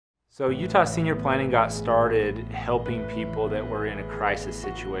So Utah Senior Planning got started helping people that were in a crisis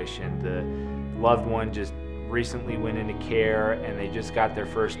situation. The loved one just recently went into care and they just got their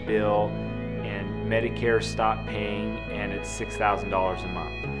first bill and Medicare stopped paying and it's $6,000 a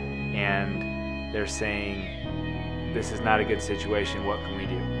month. And they're saying, this is not a good situation, what can we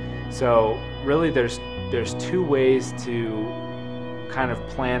do? So really there's two ways to kind of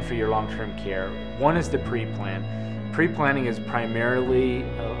plan for your long-term care. One is the pre-plan. Pre-planning is primarily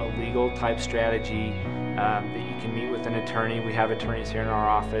a legal type strategy that you can meet with an attorney. We have attorneys here in our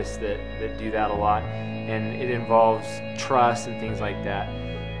office that do that a lot, and it involves trust and things like that.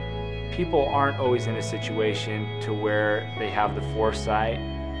 People aren't always in a situation to where they have the foresight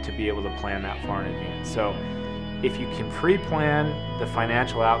to be able to plan that far in advance. So if you can pre-plan, the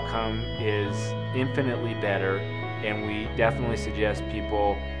financial outcome is infinitely better, and we definitely suggest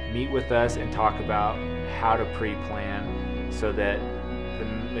people meet with us and talk about how to pre-plan so that the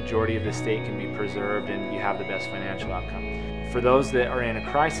majority of the state can be preserved and you have the best financial outcome. For those that are in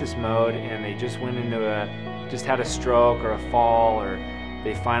a crisis mode and they just went into just had a stroke or a fall, or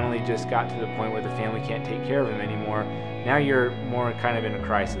they finally just got to the point where the family can't take care of them anymore, now you're more kind of in a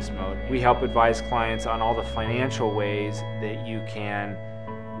crisis mode. We help advise clients on all the financial ways that you can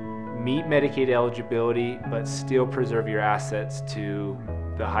meet Medicaid eligibility but still preserve your assets to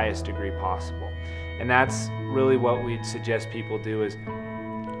the highest degree possible. And that's really what we'd suggest people do, is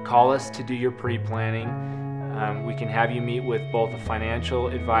call us to do your pre-planning. We can have you meet with both a financial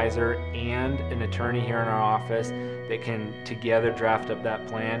advisor and an attorney here in our office that can together draft up that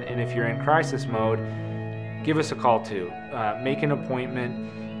plan. And if you're in crisis mode, give us a call too. Make an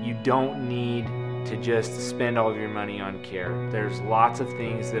appointment. You don't need to just spend all of your money on care. There's lots of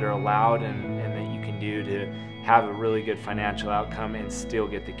things that are allowed and that you can do to have a really good financial outcome and still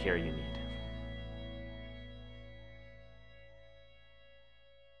get the care you need.